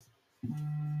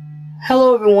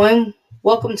Hello, everyone.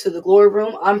 Welcome to the Glory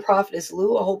Room. I'm Prophetess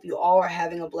Lou. I hope you all are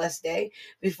having a blessed day.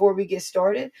 Before we get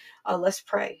started, let's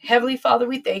pray. Heavenly Father,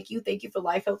 we thank you. Thank you for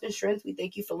life, health, and strength. We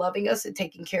thank you for loving us and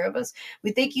taking care of us.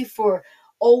 We thank you for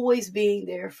always being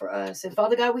there for us. And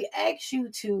Father God, we ask you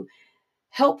to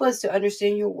help us to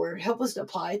understand your word. Help us to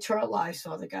apply it to our lives,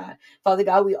 Father God. Father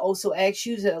God, we also ask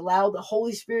you to allow the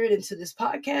Holy Spirit into this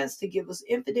podcast to give us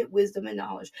infinite wisdom and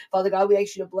knowledge. Father God, we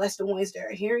ask you to bless the ones that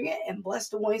are hearing it and bless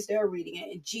the ones that are reading it.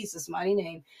 In Jesus' mighty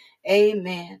name,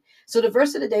 amen. So the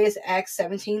verse of the day is Acts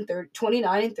 17,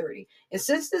 29 and 30. And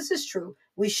since this is true,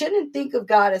 we shouldn't think of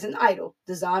God as an idol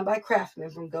designed by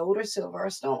craftsmen from gold or silver or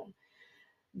stone.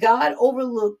 God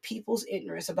overlooked people's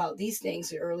ignorance about these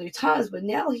things in earlier times, but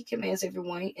now he commands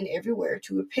everyone and everywhere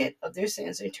to repent of their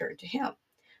sins and turn to him.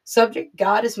 Subject: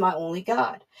 God is my only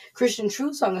God. Christian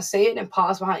truths, I'm going to say it and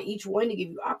pause behind each one to give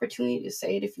you opportunity to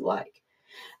say it if you like.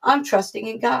 I'm trusting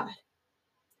in God.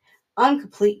 I'm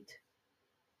complete.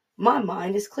 My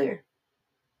mind is clear.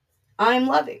 I'm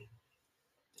loving.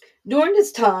 During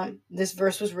this time, this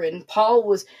verse was written, Paul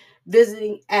was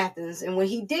visiting Athens, and when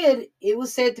he did, it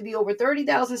was said to be over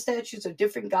 30,000 statues of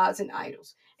different gods and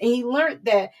idols. And he learned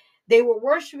that they were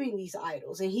worshiping these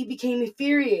idols, and he became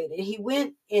infuriated. And he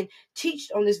went and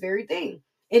taught on this very thing.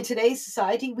 In today's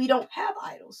society, we don't have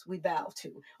idols we bow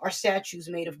to, our statues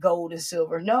made of gold and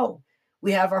silver. No,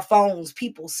 we have our phones,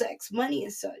 people, sex, money,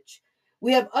 and such.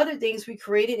 We have other things we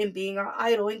created in being our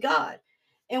idol and God.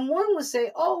 And one would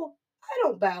say, oh, I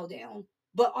don't bow down,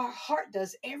 but our heart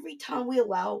does every time we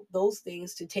allow those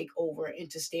things to take over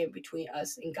and to stand between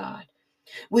us and God.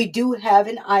 We do have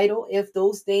an idol if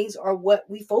those things are what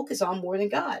we focus on more than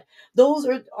God. Those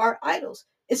are our idols.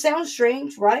 It sounds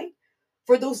strange, right?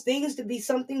 For those things to be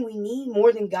something we need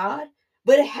more than God,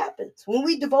 but it happens when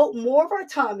we devote more of our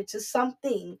time into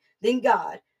something than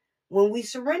God. When we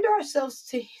surrender ourselves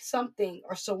to something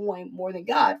or someone more than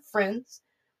God, friends,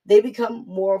 they become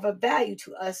more of a value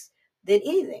to us than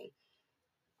anything.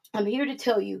 I'm here to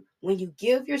tell you, when you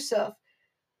give yourself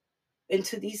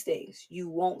into these things, you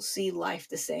won't see life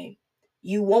the same.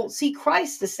 You won't see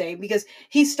Christ the same because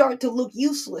he start to look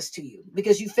useless to you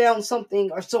because you found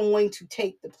something or someone to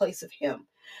take the place of him.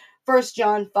 First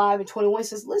John 5 and 21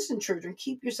 says, listen, children,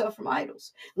 keep yourself from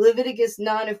idols. Leviticus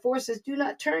 9 and 4 says, do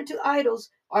not turn to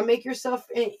idols or make yourself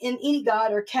in any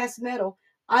god or cast metal.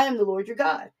 I am the Lord your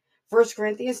God. First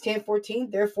Corinthians 10:14,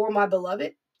 therefore, my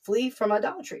beloved, flee from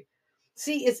idolatry.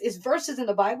 See, it's verses in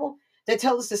the Bible that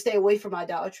tell us to stay away from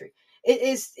idolatry.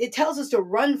 It tells us to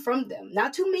run from them,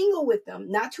 not to mingle with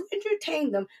them, not to entertain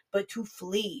them, but to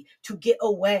flee, to get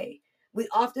away. We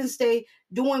often stay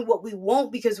doing what we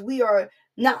want because we are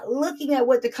not looking at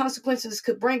what the consequences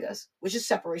could bring us, which is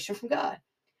separation from God.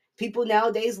 People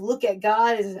nowadays look at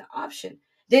God as an option.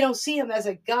 They don't see him as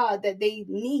a God that they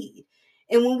need.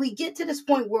 And when we get to this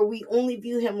point where we only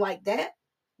view him like that,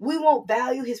 we won't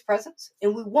value his presence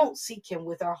and we won't seek him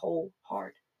with our whole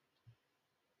heart.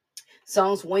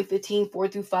 Psalms 115, 4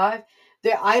 through 5.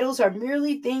 Their idols are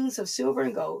merely things of silver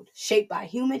and gold, shaped by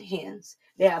human hands.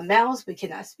 They have mouths but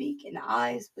cannot speak, and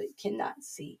eyes but cannot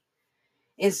see.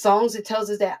 In Psalms, it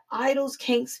tells us that idols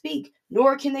can't speak,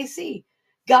 nor can they see.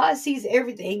 God sees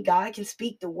everything. God can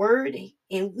speak the word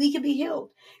and we can be healed.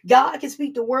 God can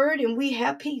speak the word and we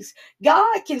have peace.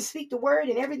 God can speak the word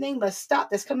and everything must stop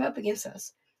that's coming up against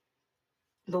us.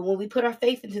 But when we put our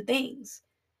faith into things,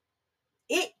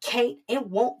 it can't and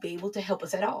won't be able to help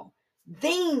us at all.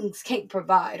 Things can't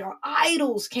provide, or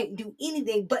idols can't do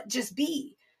anything but just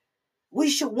be. We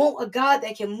should want a God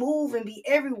that can move and be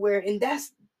everywhere, and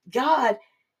that's God.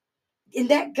 And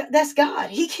that's God.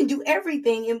 He can do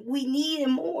everything, and we need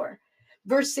him more.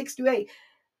 Verse 6 through 8.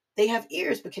 They have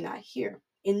ears but cannot hear,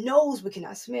 and nose but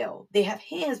cannot smell. They have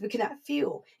hands but cannot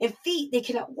feel, and feet they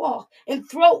cannot walk, and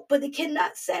throat but they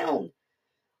cannot sound.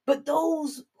 But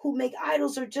those who make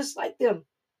idols are just like them,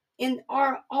 and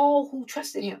are all who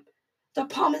trusted him. The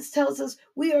psalmist tells us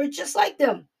we are just like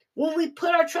them. When we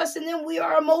put our trust in them, we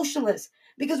are emotionless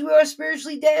because we are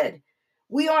spiritually dead.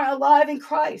 We are alive in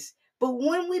Christ. But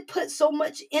when we put so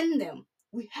much in them,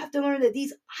 we have to learn that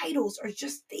these idols are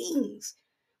just things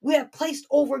we have placed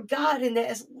over God, and that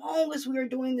as long as we are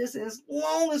doing this, and as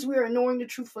long as we are knowing the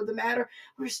truth of the matter,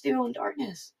 we're still in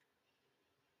darkness.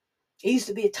 It used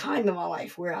to be a time in my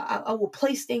life where I would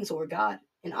place things over God.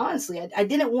 And honestly, I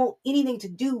didn't want anything to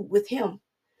do with him.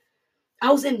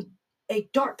 I was in a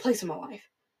dark place in my life.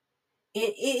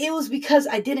 It was because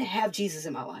I didn't have Jesus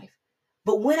in my life.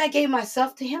 But when I gave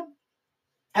myself to him,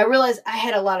 I realized I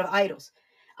had a lot of idols.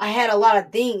 I had a lot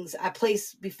of things I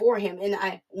placed before him, and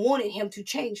I wanted him to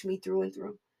change me through and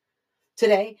through.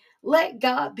 Today, let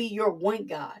God be your one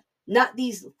God, not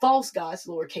these false gods,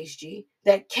 lowercase g,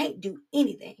 that can't do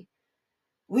anything.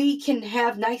 We can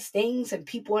have nice things and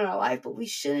people in our life, but we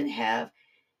shouldn't have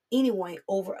anyone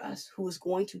over us who is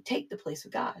going to take the place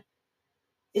of God.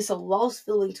 It's a lost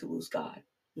feeling to lose God,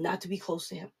 not to be close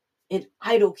to Him. An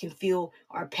idol can feel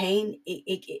our pain.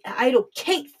 An idol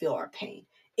can't feel our pain.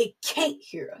 It can't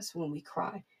hear us when we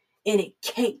cry, and it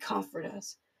can't comfort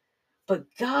us. But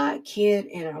God can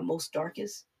in our most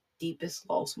darkest, deepest,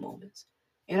 lost moments,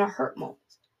 in our hurt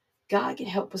moments. God can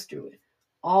help us through it.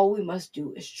 All we must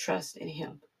do is trust in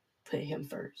Him, put Him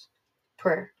first.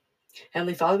 Prayer.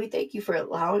 Heavenly Father, we thank you for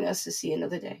allowing us to see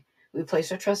another day. We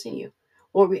place our trust in you.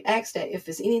 Lord, we ask that if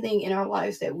there's anything in our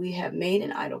lives that we have made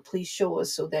an idol, please show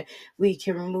us so that we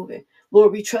can remove it.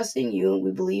 Lord, we trust in you and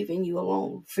we believe in you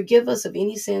alone. Forgive us of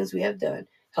any sins we have done.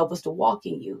 Help us to walk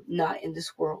in you, not in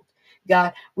this world.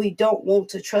 God, we don't want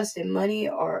to trust in money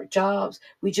or jobs.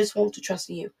 We just want to trust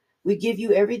in you. We give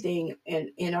you everything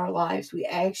in our lives. We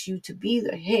ask you to be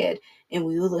the head and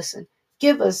we will listen.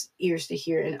 Give us ears to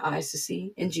hear and eyes to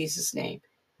see. In Jesus' name,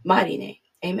 mighty name.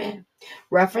 Amen.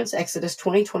 Reference Exodus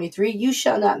 20:23. You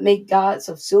shall not make gods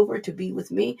of silver to be with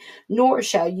me, nor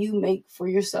shall you make for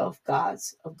yourself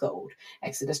gods of gold.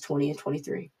 Exodus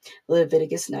 20:23.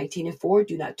 Leviticus 19:4.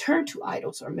 Do not turn to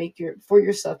idols or make for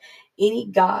yourself any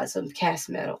gods of cast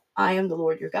metal. I am the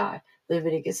Lord your God.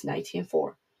 Leviticus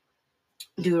 19:4.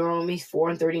 Deuteronomy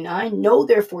 4:39. Know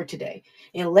therefore today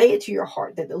and lay it to your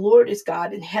heart that the Lord is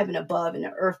God in heaven above and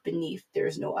the earth beneath. There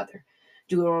is no other.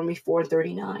 Deuteronomy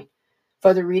 4:39.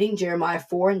 Further reading Jeremiah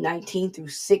 4:19 through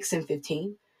 6 and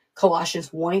 15.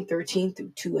 Colossians 1:13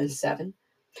 through 2 and 7.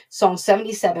 Psalm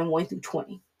 77 1 through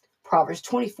 20. Proverbs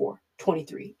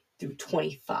 24:23 through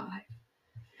 25.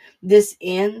 This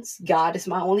ends God is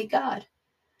my only God.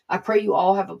 I pray you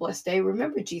all have a blessed day.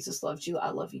 Remember, Jesus loves you. I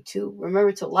love you too.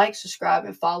 Remember to like, subscribe,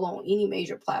 and follow on any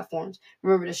major platforms.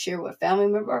 Remember to share with a family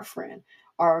member or friend.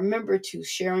 Or remember to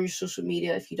share on your social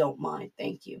media if you don't mind.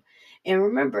 Thank you. And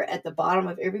remember, at the bottom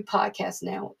of every podcast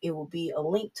now, it will be a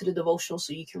link to the devotional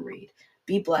so you can read.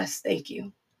 Be blessed. Thank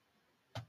you.